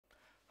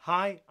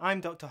Hi,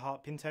 I'm Dr.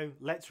 Hart Pinto.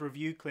 Let's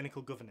review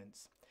clinical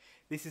governance.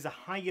 This is a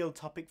high-yield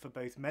topic for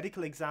both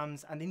medical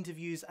exams and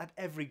interviews at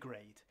every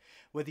grade,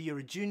 whether you're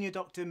a junior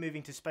doctor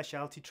moving to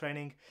specialty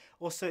training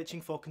or searching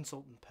for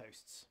consultant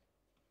posts.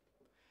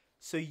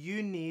 So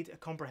you need a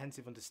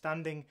comprehensive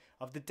understanding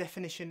of the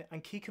definition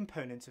and key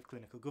components of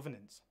clinical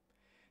governance.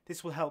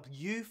 This will help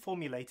you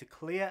formulate a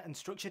clear and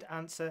structured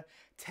answer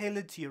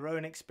tailored to your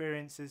own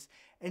experiences,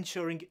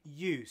 ensuring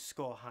you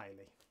score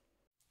highly.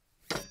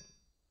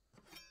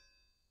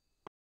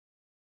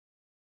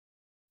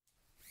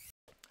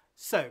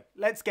 So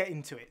let's get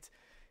into it.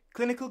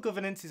 Clinical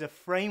governance is a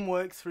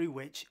framework through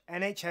which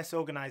NHS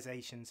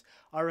organisations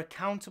are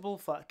accountable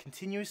for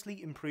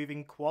continuously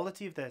improving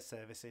quality of their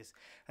services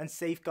and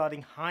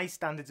safeguarding high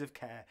standards of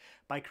care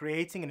by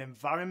creating an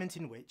environment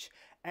in which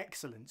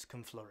excellence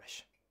can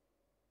flourish.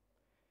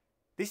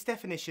 This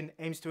definition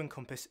aims to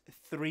encompass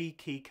three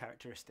key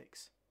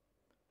characteristics.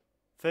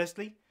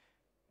 Firstly,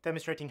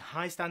 demonstrating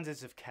high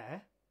standards of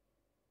care,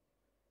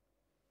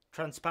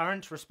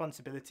 transparent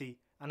responsibility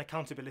and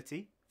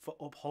accountability for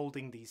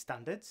upholding these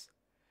standards,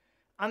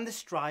 and the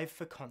strive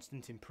for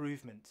constant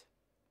improvement.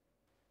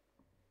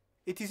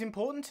 It is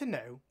important to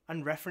know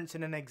and reference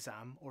in an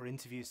exam or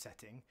interview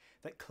setting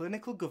that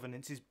clinical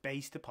governance is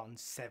based upon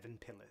 7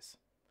 pillars.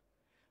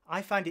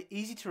 I find it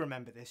easy to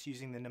remember this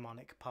using the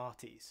mnemonic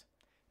PARTIES: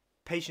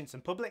 patients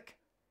and public,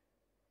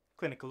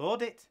 clinical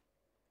audit,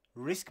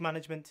 risk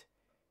management,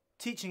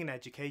 teaching and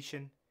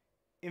education,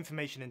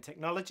 information and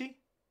technology,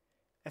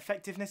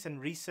 effectiveness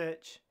and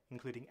research,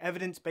 including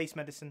evidence-based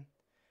medicine,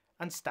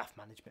 and staff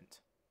management.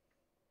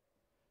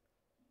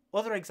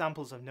 Other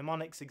examples of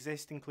mnemonics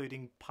exist,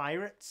 including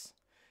pirates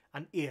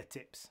and ear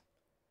tips.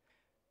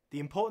 The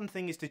important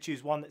thing is to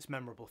choose one that's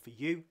memorable for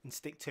you and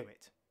stick to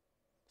it.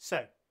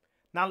 So,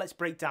 now let's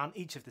break down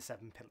each of the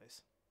 7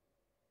 pillars.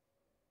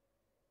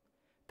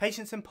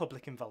 Patients and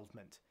public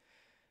involvement.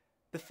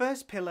 The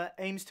first pillar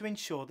aims to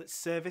ensure that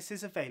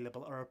services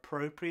available are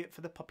appropriate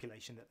for the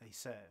population that they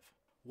serve.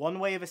 One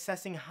way of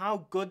assessing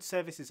how good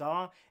services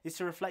are is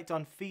to reflect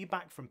on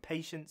feedback from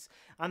patients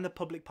and the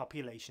public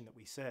population that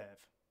we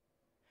serve.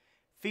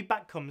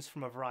 Feedback comes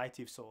from a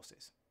variety of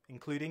sources,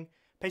 including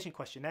patient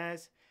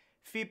questionnaires,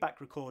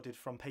 feedback recorded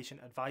from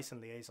Patient Advice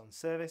and Liaison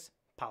Service,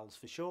 PALS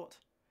for short,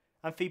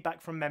 and feedback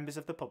from members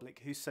of the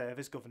public who serve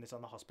as governors on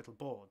the hospital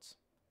boards.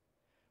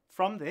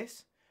 From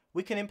this,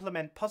 we can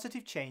implement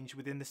positive change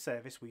within the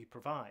service we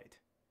provide,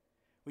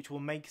 which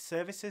will make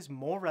services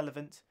more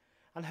relevant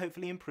and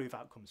hopefully improve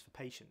outcomes for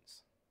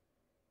patients.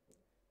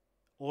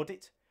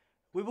 Audit.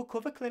 We will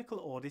cover clinical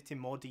audit in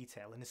more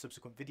detail in a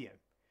subsequent video,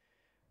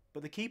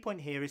 but the key point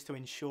here is to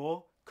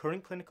ensure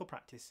current clinical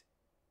practice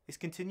is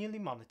continually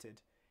monitored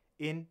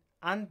in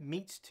and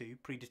meets to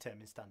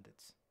predetermined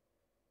standards.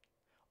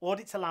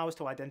 Audits allow us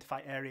to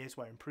identify areas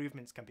where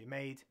improvements can be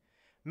made,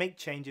 make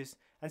changes,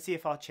 and see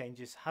if our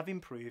changes have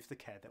improved the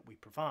care that we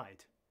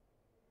provide.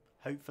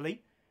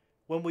 Hopefully,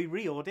 when we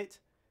re-audit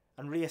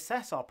and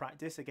reassess our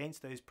practice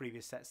against those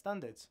previous set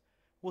standards,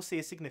 we'll see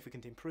a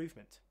significant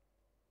improvement.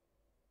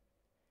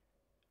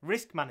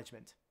 Risk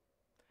management.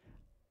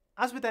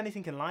 As with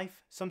anything in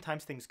life,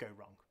 sometimes things go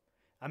wrong,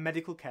 and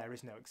medical care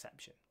is no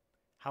exception.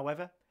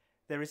 However,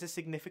 there is a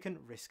significant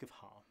risk of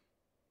harm.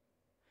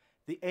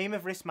 The aim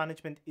of risk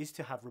management is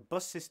to have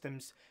robust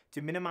systems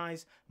to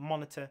minimise,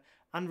 monitor,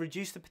 and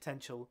reduce the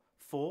potential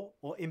for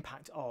or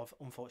impact of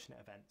unfortunate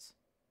events.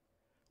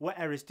 Where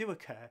errors do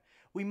occur,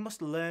 we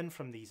must learn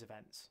from these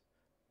events.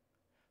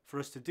 For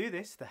us to do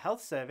this, the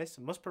health service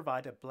must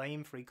provide a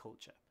blame-free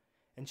culture,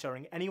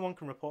 ensuring anyone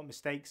can report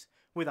mistakes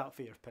without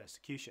fear of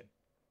persecution.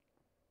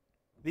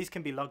 These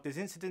can be logged as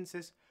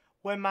incidences,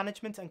 where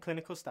management and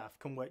clinical staff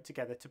can work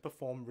together to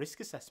perform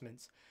risk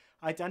assessments,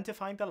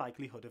 identifying the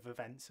likelihood of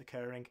events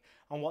occurring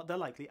and what the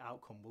likely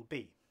outcome will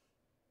be.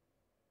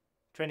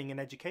 Training and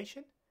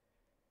education.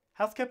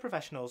 Healthcare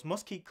professionals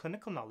must keep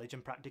clinical knowledge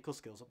and practical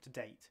skills up to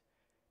date.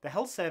 The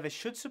health service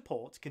should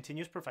support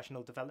continuous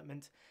professional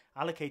development,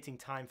 allocating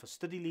time for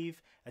study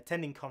leave,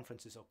 attending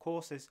conferences or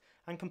courses,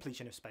 and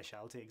completion of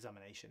specialty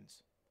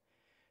examinations.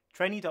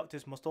 Trainee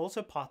doctors must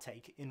also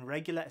partake in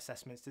regular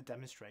assessments to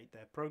demonstrate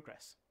their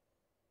progress.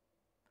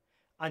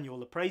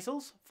 Annual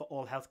appraisals for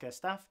all healthcare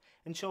staff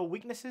ensure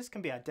weaknesses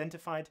can be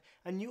identified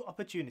and new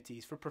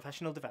opportunities for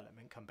professional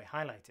development can be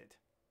highlighted.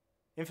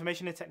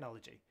 Information and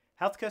technology.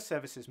 Healthcare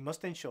services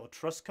must ensure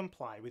trusts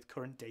comply with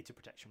current data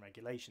protection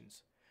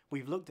regulations.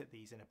 We've looked at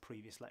these in a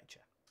previous lecture.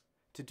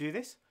 To do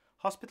this,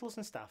 hospitals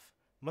and staff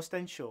must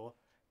ensure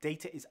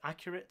data is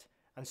accurate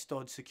and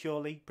stored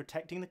securely,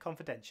 protecting the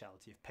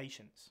confidentiality of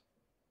patients.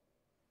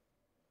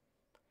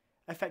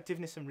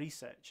 Effectiveness and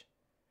research.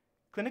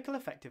 Clinical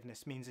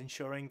effectiveness means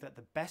ensuring that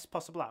the best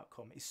possible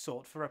outcome is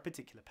sought for a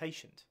particular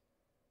patient.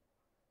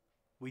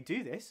 We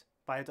do this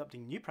by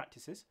adopting new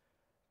practices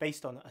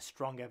based on a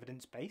strong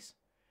evidence base,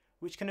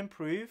 which can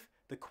improve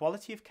the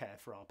quality of care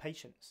for our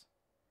patients.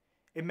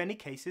 In many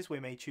cases, we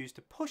may choose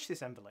to push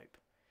this envelope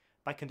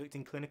by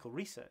conducting clinical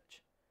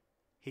research,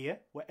 Here,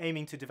 we're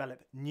aiming to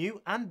develop new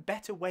and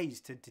better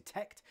ways to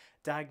detect,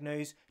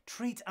 diagnose,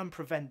 treat and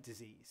prevent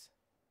disease.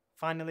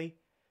 Finally,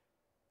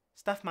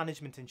 staff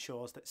management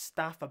ensures that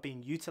staff are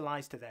being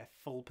utilised to their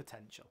full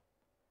potential.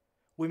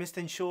 We must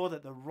ensure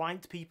that the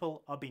right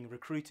people are being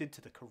recruited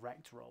to the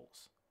correct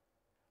roles,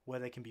 where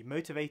they can be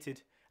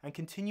motivated and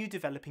continue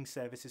developing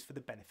services for the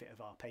benefit of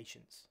our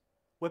patients.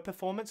 Where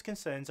performance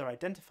concerns are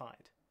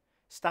identified,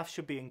 staff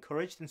should be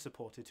encouraged and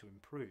supported to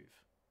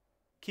improve.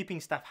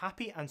 Keeping staff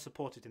happy and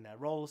supported in their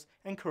roles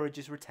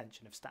encourages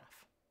retention of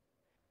staff.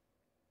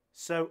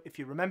 So, if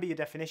you remember your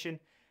definition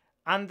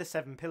and the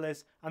 7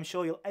 pillars, I'm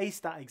sure you'll ace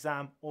that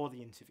exam or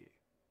the interview.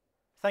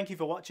 Thank you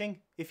for watching.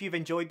 If you've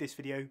enjoyed this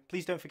video,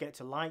 please don't forget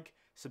to like,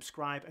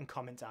 subscribe and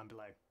comment down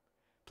below.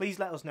 Please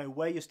let us know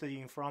where you're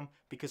studying from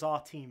because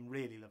our team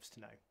really loves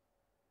to know.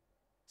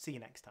 See you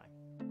next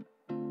time.